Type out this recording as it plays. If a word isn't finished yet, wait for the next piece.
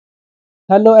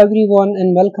Hello everyone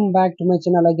and welcome back to my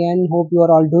channel again. Hope you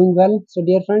are all doing well. So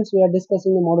dear friends, we are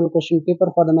discussing the model question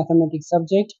paper for the mathematics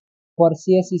subject for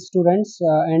CSE students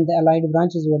and the allied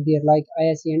branches over there like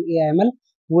ISE and AIML.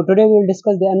 Today we will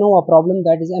discuss the Anova problem,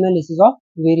 that is analysis of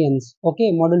variance.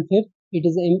 Okay, model 5th. It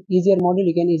is an easier model.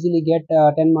 You can easily get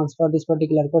 10 marks for this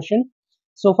particular question.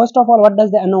 So first of all, what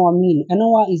does the ANOVA mean?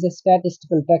 ANOVA is a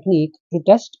statistical technique to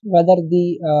test whether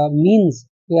the means,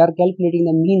 we are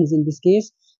calculating the means in this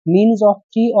case, means of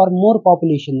three or more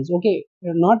populations. Okay,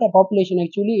 not a population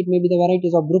actually, it may be the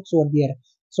varieties of groups over there.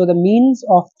 So the means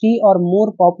of three or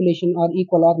more population are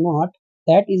equal or not,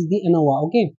 that is the ANOVA.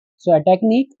 Okay, so a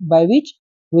technique by which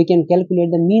we can calculate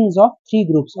the means of three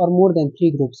groups or more than three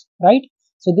groups, right?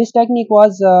 So this technique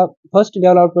was first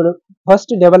developed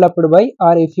by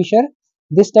R.A. Fisher.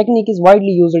 This technique is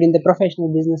widely used in the professional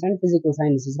business and physical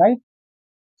sciences, right?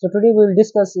 So today we will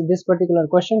discuss this particular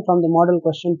question from the model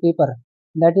question paper.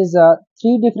 That is,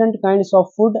 three different kinds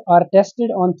of food are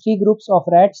tested on three groups of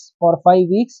rats for 5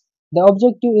 weeks. The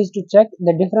objective is to check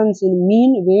the difference in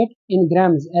mean weight in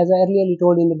grams. As I earlier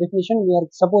told in the definition, we are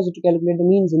supposed to calculate the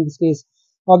means in this case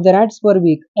of the rats per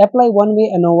week. Apply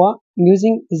one-way ANOVA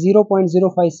using 0.05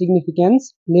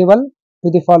 significance level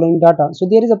to the following data.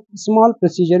 So there is a small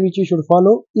procedure which you should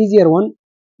follow, easier one,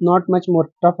 not much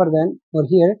more tougher than over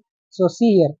here. So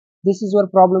see here, this is your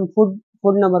problem, food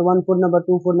number 1, food number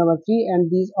 2, food number 3, and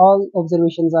these all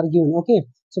observations are given. Okay,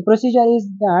 so procedure is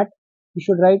that you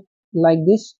should write like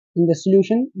this in the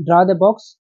solution, draw the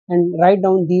box and write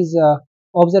down these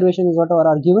observations whatever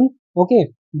are given.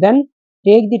 Okay, then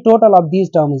take the total of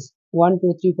these terms, 1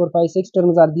 2 3 4 5 6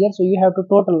 terms are there, so you have to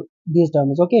total these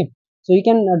terms. Okay, so you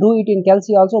can do it in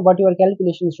calci also, but your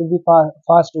calculations should be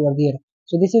fast over there.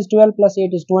 So this is 12 plus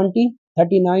 8 is 20,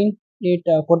 39, 8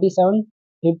 47,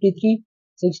 53,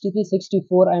 63,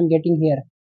 64 I am getting here.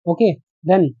 Okay,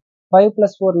 then 5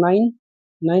 plus 4 9,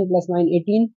 9 plus 9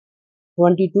 18,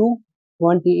 22,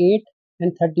 28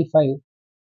 and 35.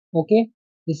 Okay,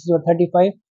 this is your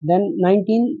 35. Then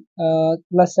 19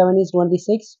 plus 7 is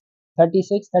 26,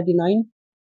 36, 39,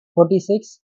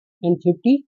 46 and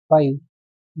 55.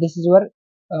 This is your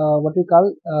what we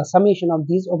call summation of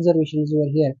these observations over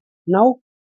here. Now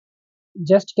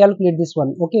just calculate this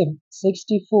one. Okay,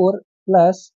 64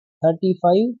 plus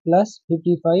 35 plus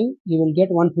 55, you will get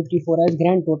 154 as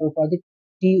grand total for the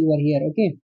t over here.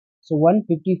 Okay, so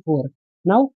 154.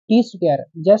 Now t square,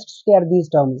 just square these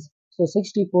terms. So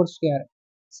 64 square,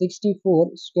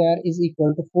 64 square is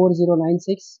equal to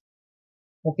 4096.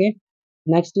 Okay,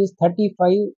 next is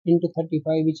 35 into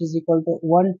 35, which is equal to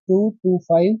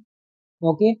 1225.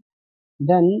 Okay,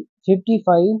 then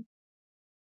 55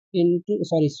 into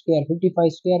square,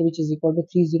 55 square, which is equal to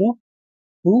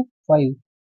 3025.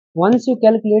 Once you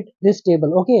calculate this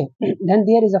table, okay, then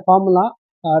there is a formula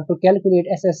to calculate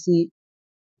SSE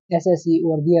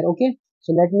over here. Okay,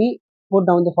 so let me put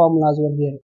down the formulas over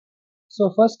here.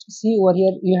 So first see over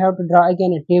here, you have to draw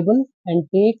again a table and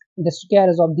take the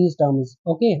squares of these terms.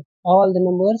 Okay, all the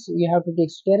numbers you have to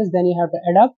take squares, then you have to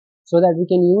add up so that we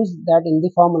can use that in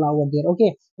the formula over there.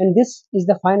 Okay, and this is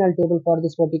the final table for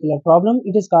this particular problem.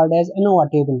 It is called as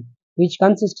ANOVA table, which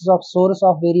consists of source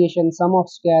of variation, sum of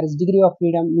squares, degree of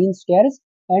freedom, mean squares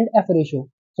and F ratio.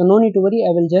 So no need to worry,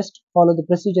 I will just follow the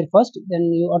procedure first,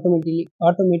 then you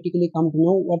automatically come to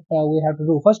know what we have to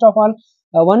do. First of all,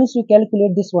 once you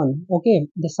calculate this one, okay,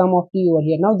 the sum of t over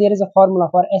here, now there is a formula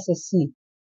for SSC.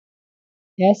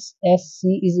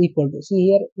 SSC is equal to,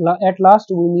 see here, at last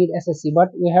we need SSC, but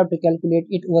we have to calculate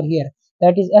it over here.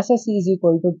 That is, SSC is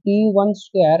equal to T1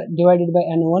 square divided by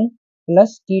N1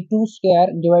 plus T2 square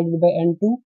divided by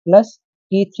N2 plus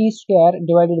T3 square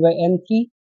divided by N3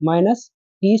 minus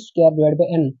T square divided by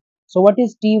N. So what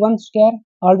is T1 square?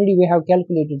 Already we have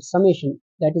calculated summation,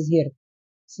 that is here.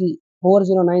 See,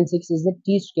 4096 is the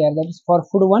t square, that is for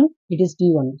food 1 it is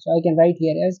t1, so I can write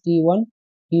here as t1,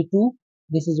 t2,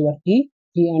 this is your t3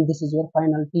 and this is your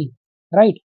final t,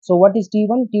 right? So what is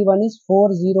t1? T1 is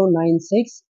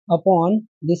 4096 upon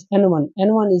this n1.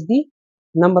 N1 is the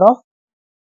number of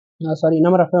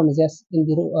number of terms, yes, in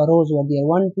the rows over there,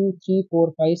 1 2 3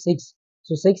 4 5 6.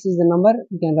 So 6 is the number,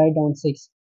 you can write down 6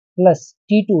 plus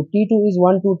t2. T2 is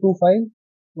 1225,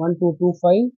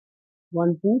 1225,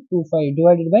 1225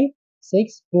 divided by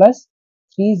 6 plus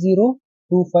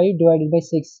 3025 divided by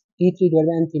 6, t3 divided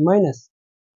by n3 minus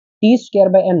t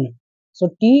square by n. So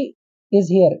t is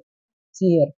here,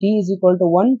 see here, t is equal to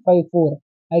 154.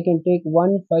 I can take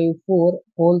 154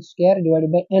 whole square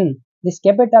divided by n. This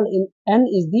capital in n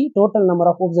is the total number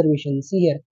of observations. See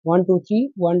here, 1 2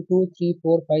 3 1 2 3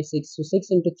 4 5 6. So 6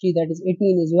 into 3, that is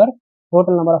 18 is your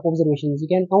total number of observations. You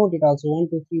can count it also, 1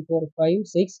 2 3 4 5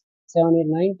 6 7, 8,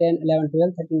 9, 10, 11,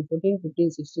 12, 13, 14,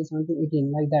 15, 16, 17,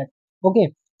 18, like that.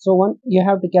 Okay, so one you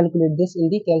have to calculate this in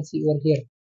the calc over here.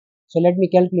 So let me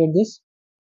calculate this.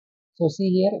 So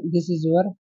see here, this is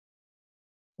your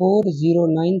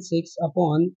 4096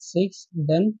 upon 6,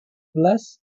 then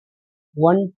plus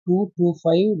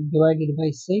 1225 divided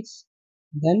by 6,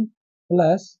 then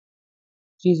plus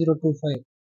 3025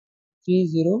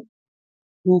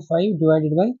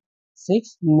 divided by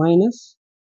 6 minus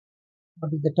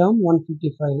what is the term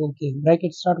 155. Okay,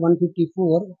 bracket start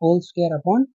 154 whole square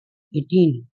upon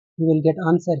 18. You will get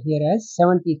answer here as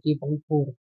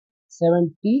 73.4.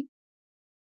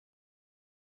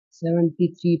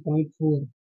 73.4.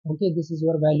 Okay, this is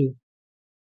your value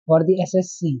for the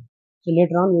SSC. So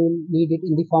later on we will need it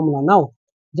in the formula. Now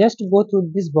just go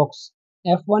through this box,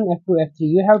 f1, f2, f3.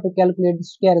 You have to calculate the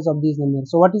squares of these numbers.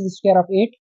 So what is the square of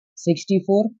 8?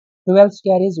 64. 12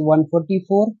 square is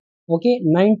 144. Okay,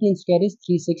 19 square is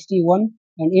 361,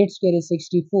 and 8 square is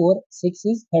 64, 6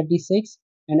 is 36,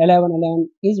 and 11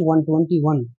 is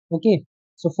 121. Okay,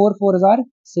 so 4 4s are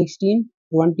 16,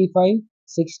 25,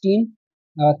 16,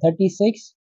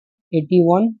 36,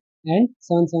 81, and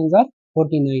 7 7s are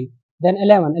 49. Then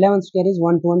 11 square is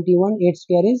 121, 8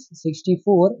 square is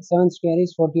 64, 7 square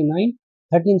is 49,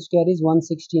 13 square is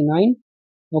 169.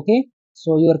 Okay,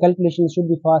 so your calculation should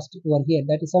be fast over here.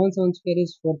 That is 7 7 square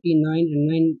is 49, and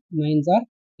 9 9s are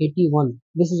 81.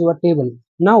 This is your table.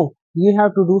 Now you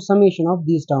have to do summation of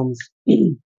these terms.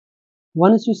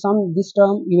 Once you sum this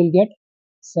term, you will get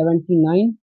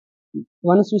 79.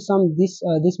 Once you sum this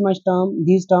much term,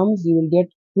 these terms, you will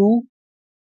get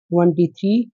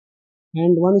 223,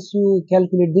 and once you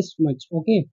calculate this much,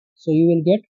 okay, so you will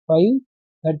get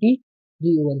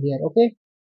 533 over here. Okay,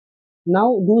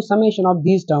 now do summation of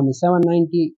these terms.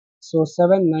 790, so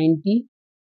 790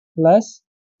 plus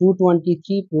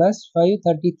 223 plus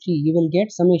 533, you will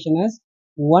get summation as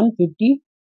 150,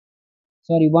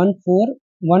 sorry,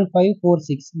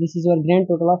 1546. This is your grand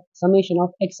total of summation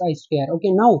of xi square.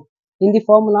 Okay, now in the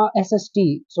formula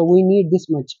SST, so we need this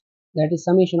much, that is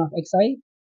summation of xi,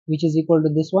 which is equal to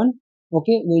this one.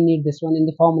 Okay, we need this one in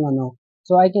the formula now.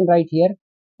 So I can write here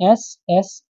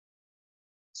SST.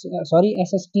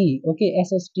 Okay,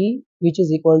 SST, which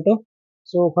is equal to,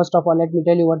 so first of all let me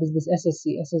tell you what is this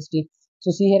SST.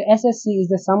 So see here, SSC is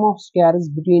the sum of squares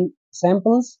between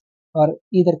samples, or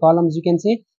either columns you can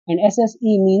say, and SSE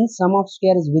means sum of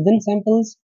squares within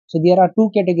samples. So there are two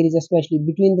categories, especially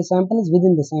between the samples,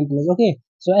 within the samples. Okay,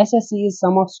 so SSE is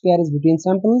sum of squares between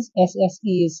samples,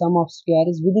 SSE is sum of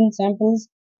squares within samples,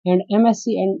 and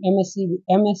MSC and MSC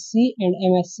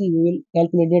we will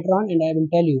calculate later on, and I will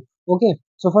tell you. Okay,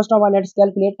 so first of all let's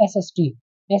calculate SST.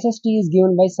 SST is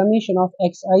given by summation of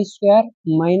xi square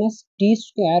minus t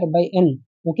square by n.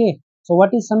 Okay, so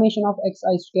what is summation of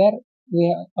xi square? We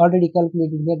have already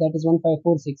calculated here, that is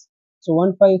 1546. So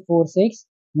 1546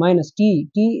 minus t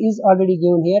is already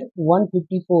given here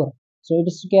 154. So it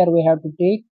is square we have to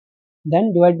take,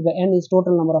 then divided by n is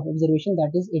total number of observation,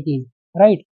 that is 18.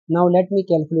 Right, now let me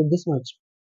calculate this much,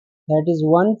 that is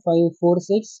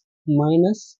 1546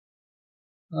 minus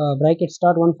bracket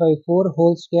start 154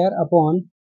 whole square upon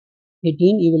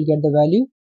 18. You will get the value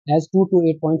as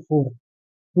 228.4.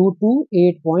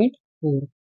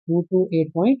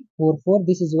 228.4.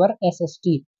 This is your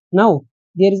SST. Now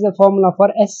there is a formula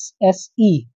for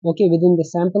SSE. Okay, within the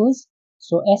samples.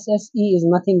 So SSE is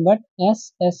nothing but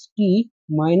SST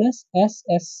minus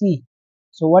SSC.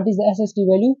 So what is the SST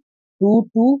value?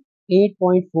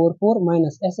 228.44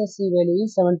 minus SSC value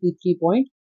is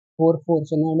 73.44.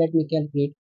 So now let me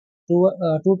calculate.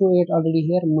 228 already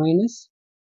here minus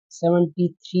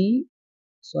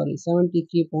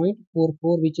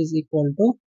 73.44, which is equal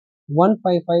to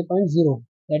 155.0,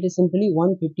 that is simply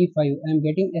 155. I am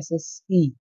getting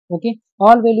SSE. Okay,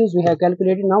 all values we have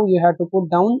calculated. Now you have to put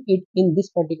down it in this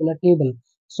particular table.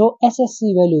 So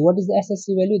SSC value, what is the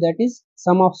SSC value? That is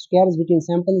sum of squares between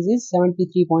samples is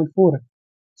 73.4.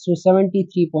 So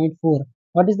 73.4.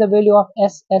 What is the value of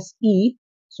SSE?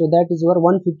 So that is your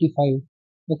 155.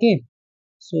 Okay,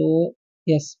 so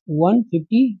yes,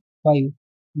 155.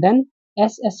 Then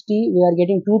SST we are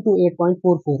getting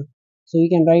 228.44. So you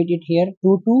can write it here,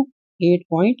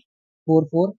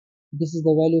 228.44. This is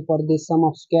the value for this sum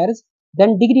of squares.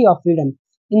 Then degree of freedom.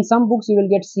 In some books you will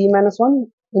get C minus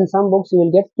 1. In some books you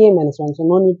will get K minus 1. So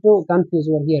no need to confuse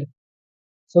over here.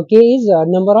 So K is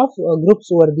number of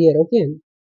groups over there. Okay.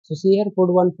 So see here, put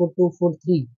 1, put 2, put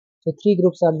 3. So 3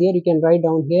 groups are there. You can write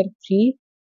down here 3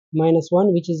 minus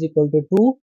 1, which is equal to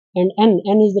 2, and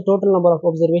n is the total number of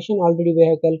observation. Already we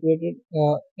have calculated,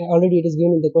 already it is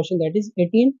given in the question, that is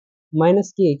 18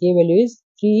 minus k value is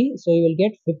 3, so you will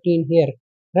get 15 here.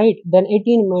 right? Then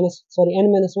 18 minus, sorry,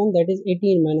 n minus 1, that is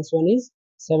 18 minus 1 is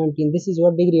 17. This is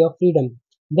your degree of freedom.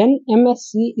 Then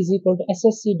MSC is equal to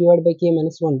SSC divided by K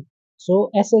minus 1. So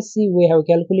SSC we have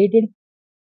calculated,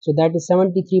 so that is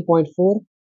 73.4,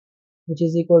 which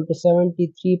is equal to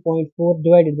 73.4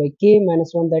 divided by K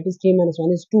minus 1, that is K minus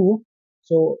 1 is 2.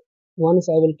 So once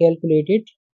I will calculate it,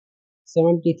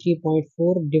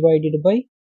 73.4 divided by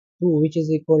 2, which is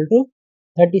equal to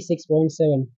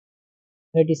 36.7.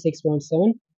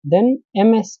 36.7. Then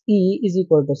MSE is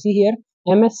equal to, see here,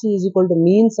 MSE is equal to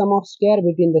mean sum of square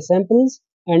between the samples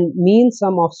and mean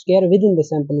sum of square within the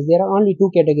samples. There are only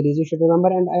two categories, you should remember,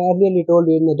 and I earlier told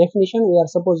you in the definition we are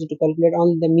supposed to calculate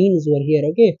only the means over here.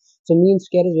 Okay, so mean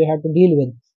squares we have to deal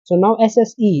with. So now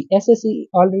SSE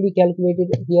already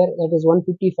calculated here, that is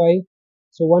 155.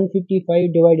 So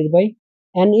 155 divided by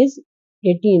n is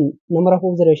 18, number of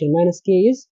observation, minus k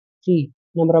is 3,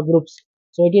 number of groups.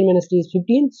 So 18 minus 3 is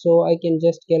 15. So I can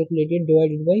just calculate it,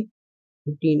 divided by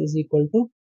 15 is equal to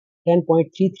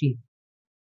 10.33.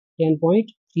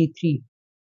 10.33.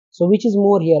 So which is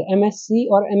more here, MSC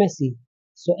or MSE?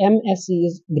 So MSC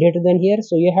is greater than here.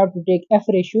 So you have to take F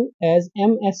ratio as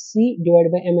MSC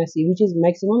divided by MSE, which is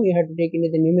maximum. You have to take into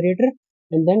the numerator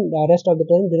and then the rest of the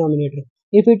term denominator.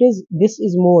 If it is, this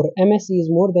is more, MSC is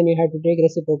more, then you have to take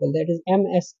reciprocal, that is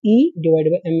MSE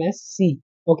divided by MSC.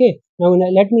 Okay, now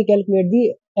let me calculate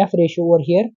the F ratio over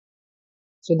here.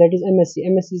 So that is MSC.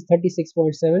 MSC is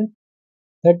 36.7.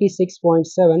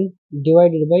 36.7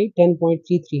 divided by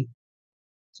 10.33.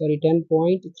 Sorry,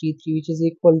 10.33, which is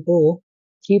equal to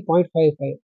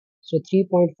 3.55. So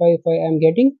 3.55 I am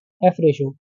getting F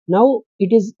ratio. Now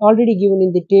it is already given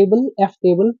in the table, F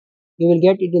table. You will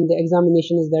get it in the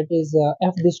examinations, that is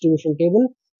F distribution table.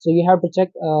 So you have to check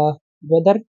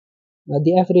whether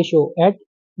the F ratio at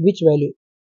which value,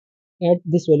 at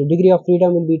this value. Degree of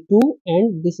freedom will be 2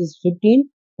 and this is 15.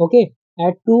 Okay,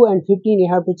 at 2 and 15 you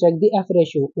have to check the F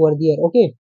ratio over there.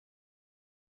 Okay,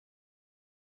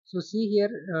 so see here,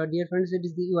 dear friends, it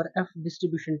is the your F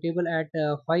distribution table at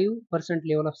 5%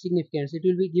 level of significance. It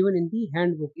will be given in the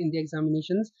handbook in the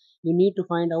examinations. You need to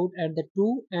find out at the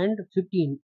 2 and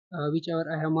 15, whichever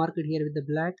I have marked here with the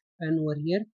black pen over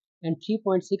here, and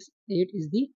 3.68 is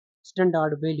the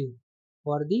standard value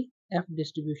for the F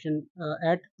distribution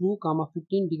at 2 comma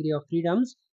 15 degree of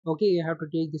freedoms. Okay, you have to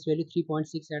take this value 3.6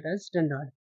 as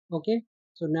standard. Okay,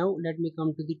 so now let me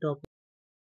come to the top.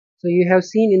 So you have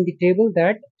seen in the table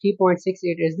that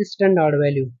 3.68 is the standard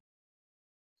value.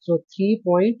 So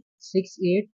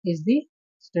 3.68 is the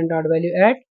standard value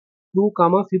at 2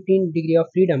 comma 15 degree of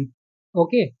freedom.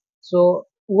 Okay, so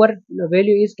our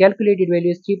value is calculated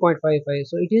value is 3.55.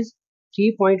 So it is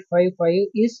 3.55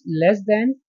 is less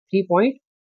than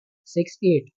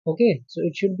 3.68. Okay, so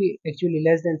it should be actually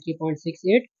less than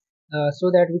 3.68, so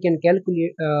that we can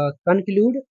calculate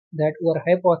conclude that our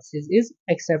hypothesis is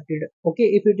accepted. Okay,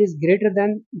 if it is greater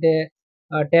than the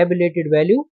tabulated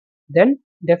value, then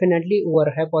definitely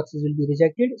our hypothesis will be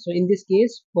rejected. So in this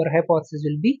case our hypothesis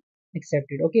will be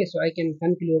accepted. Okay, so I can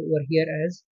conclude over here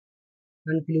as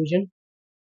conclusion.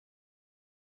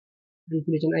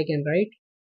 I can write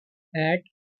at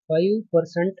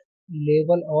 5%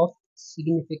 level of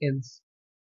significance.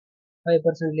 5%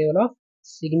 level of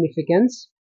significance.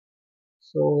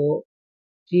 So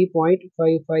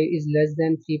 3.55 is less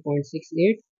than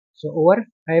 3.68. So our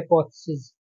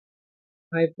hypothesis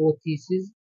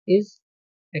is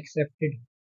accepted.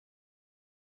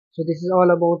 So this is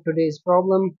all about today's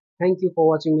problem. Thank you for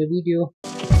watching my video.